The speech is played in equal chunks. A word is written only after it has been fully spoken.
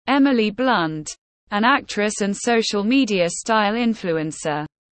Emily Blunt, an actress and social media style influencer.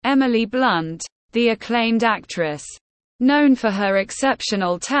 Emily Blunt, the acclaimed actress, known for her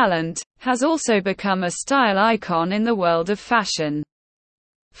exceptional talent, has also become a style icon in the world of fashion.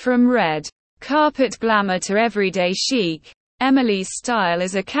 From red carpet glamour to everyday chic, Emily's style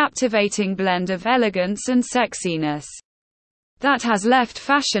is a captivating blend of elegance and sexiness that has left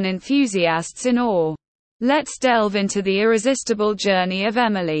fashion enthusiasts in awe. Let's delve into the irresistible journey of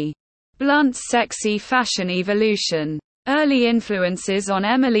Emily Blunt's sexy fashion evolution. Early influences on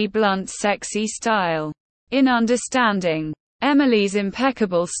Emily Blunt's sexy style. In understanding Emily's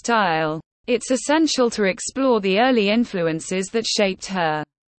impeccable style, it's essential to explore the early influences that shaped her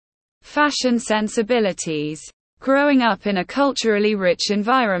fashion sensibilities. Growing up in a culturally rich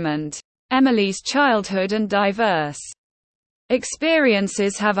environment, Emily's childhood and diverse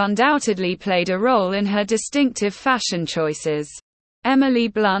experiences have undoubtedly played a role in her distinctive fashion choices. Emily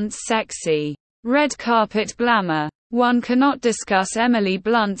Blunt's sexy red carpet glamour. One cannot discuss Emily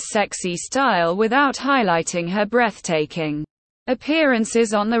Blunt's sexy style without highlighting her breathtaking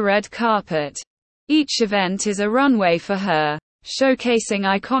appearances on the red carpet. Each event is a runway for her, showcasing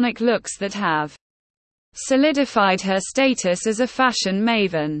iconic looks that have solidified her status as a fashion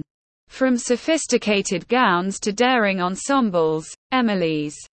maven. From sophisticated gowns to daring ensembles,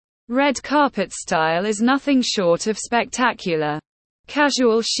 Emily's red carpet style is nothing short of spectacular.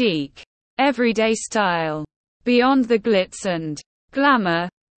 Casual chic, everyday style. Beyond the glitz and glamour,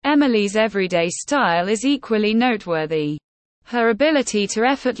 Emily's everyday style is equally noteworthy. Her ability to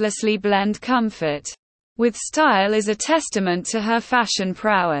effortlessly blend comfort with style is a testament to her fashion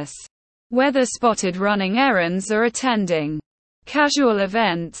prowess. Whether spotted running errands or attending casual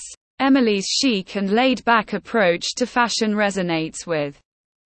events, Emily's chic and laid-back approach to fashion resonates with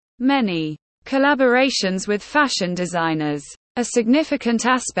many. Collaborations with fashion designers. A significant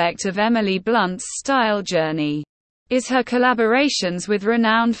aspect of Emily Blunt's style journey is her collaborations with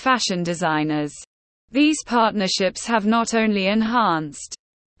renowned fashion designers. These partnerships have not only enhanced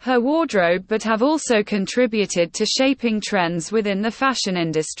her wardrobe but have also contributed to shaping trends within the fashion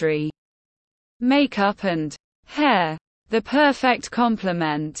industry. Makeup and hair. The perfect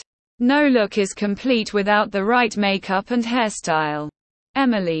complement. No look is complete without the right makeup and hairstyle.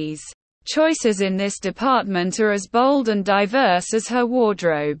 Emily's choices in this department are as bold and diverse as her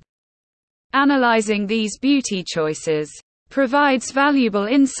wardrobe. Analyzing these beauty choices provides valuable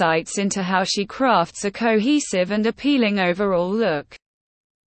insights into how she crafts a cohesive and appealing overall look.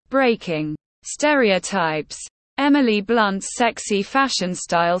 Breaking stereotypes. Emily Blunt's sexy fashion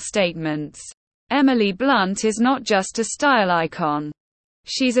style statements. Emily Blunt is not just a style icon.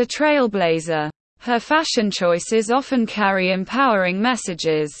 She's a trailblazer. Her fashion choices often carry empowering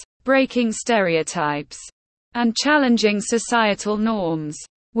messages, breaking stereotypes, and challenging societal norms.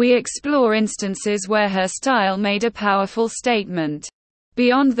 We explore instances where her style made a powerful statement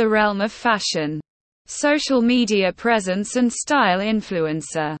beyond the realm of fashion, social media presence, and style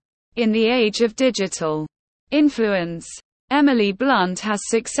influencer. In the age of digital influence, Emily Blunt has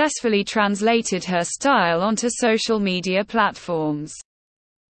successfully translated her style onto social media platforms.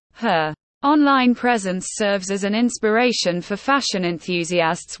 Her online presence serves as an inspiration for fashion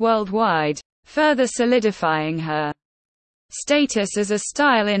enthusiasts worldwide, further solidifying her status as a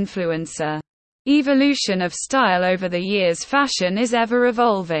style influencer. Evolution of style. Over the years, fashion is ever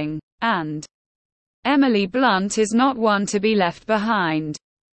evolving, and Emily Blunt is not one to be left behind.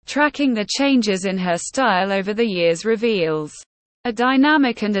 Tracking the changes in her style over the years reveals a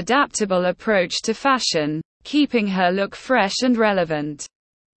dynamic and adaptable approach to fashion, keeping her look fresh and relevant.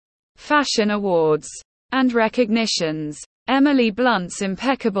 Fashion awards and recognitions. Emily Blunt's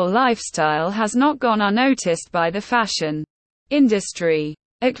impeccable lifestyle has not gone unnoticed by the fashion industry.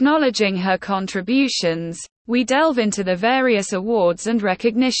 Acknowledging her contributions, we delve into the various awards and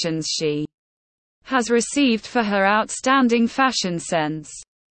recognitions she has received for her outstanding fashion sense.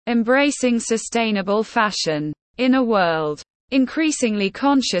 Embracing sustainable fashion. In a world increasingly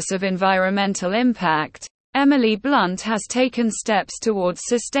conscious of environmental impact, Emily Blunt has taken steps towards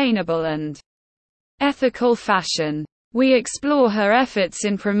sustainable and ethical fashion. We explore her efforts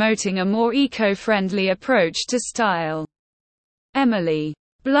in promoting a more eco-friendly approach to style. Emily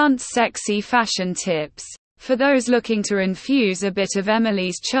Blunt's sexy fashion tips. For those looking to infuse a bit of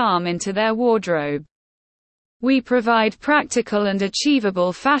Emily's charm into their wardrobe, we provide practical and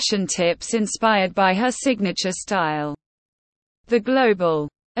achievable fashion tips inspired by her signature style. The global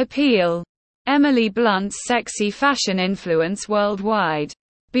appeal. Emily Blunt's sexy fashion influence worldwide.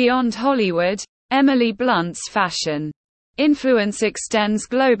 Beyond Hollywood, Emily Blunt's fashion influence extends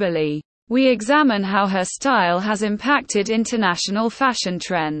globally. We examine how her style has impacted international fashion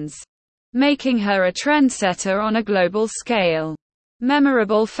trends, making her a trendsetter on a global scale.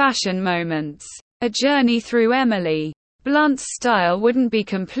 Memorable fashion moments. A journey through Emily Blunt's style wouldn't be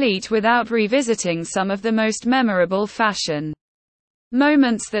complete without revisiting some of the most memorable fashion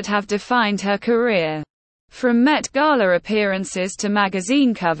moments that have defined her career. From Met Gala appearances to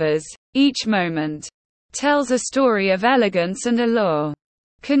magazine covers, each moment tells a story of elegance and allure.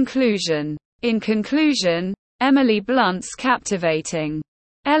 Conclusion. In conclusion, Emily Blunt's captivating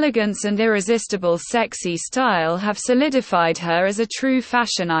elegance and irresistible sexy style have solidified her as a true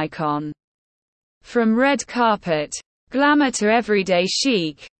fashion icon. From red carpet glamour to everyday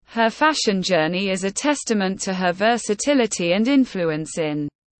chic, her fashion journey is a testament to her versatility and influence in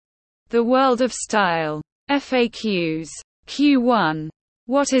the world of style. FAQs. Q1.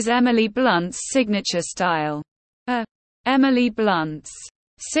 What is Emily Blunt's signature style? Emily Blunt's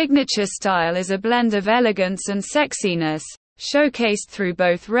signature style is a blend of elegance and sexiness, showcased through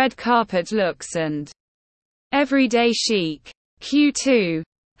both red carpet looks and everyday chic. Q2.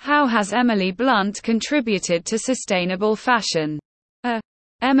 How has Emily Blunt contributed to sustainable fashion?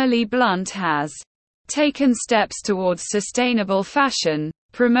 Emily Blunt has taken steps towards sustainable fashion,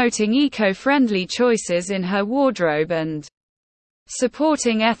 promoting eco-friendly choices in her wardrobe and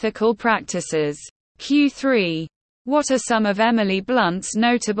supporting ethical practices. Q3. What are some of Emily Blunt's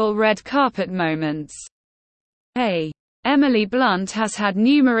notable red carpet moments? Emily Blunt has had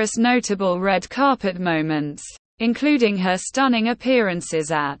numerous notable red carpet moments, including her stunning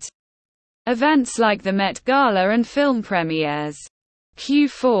appearances at events like the Met Gala and film premieres.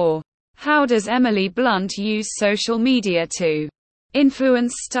 Q4. How does Emily Blunt use social media to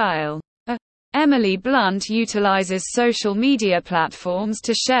influence style? Emily Blunt utilizes social media platforms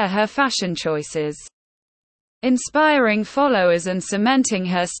to share her fashion choices, inspiring followers and cementing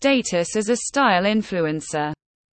her status as a style influencer.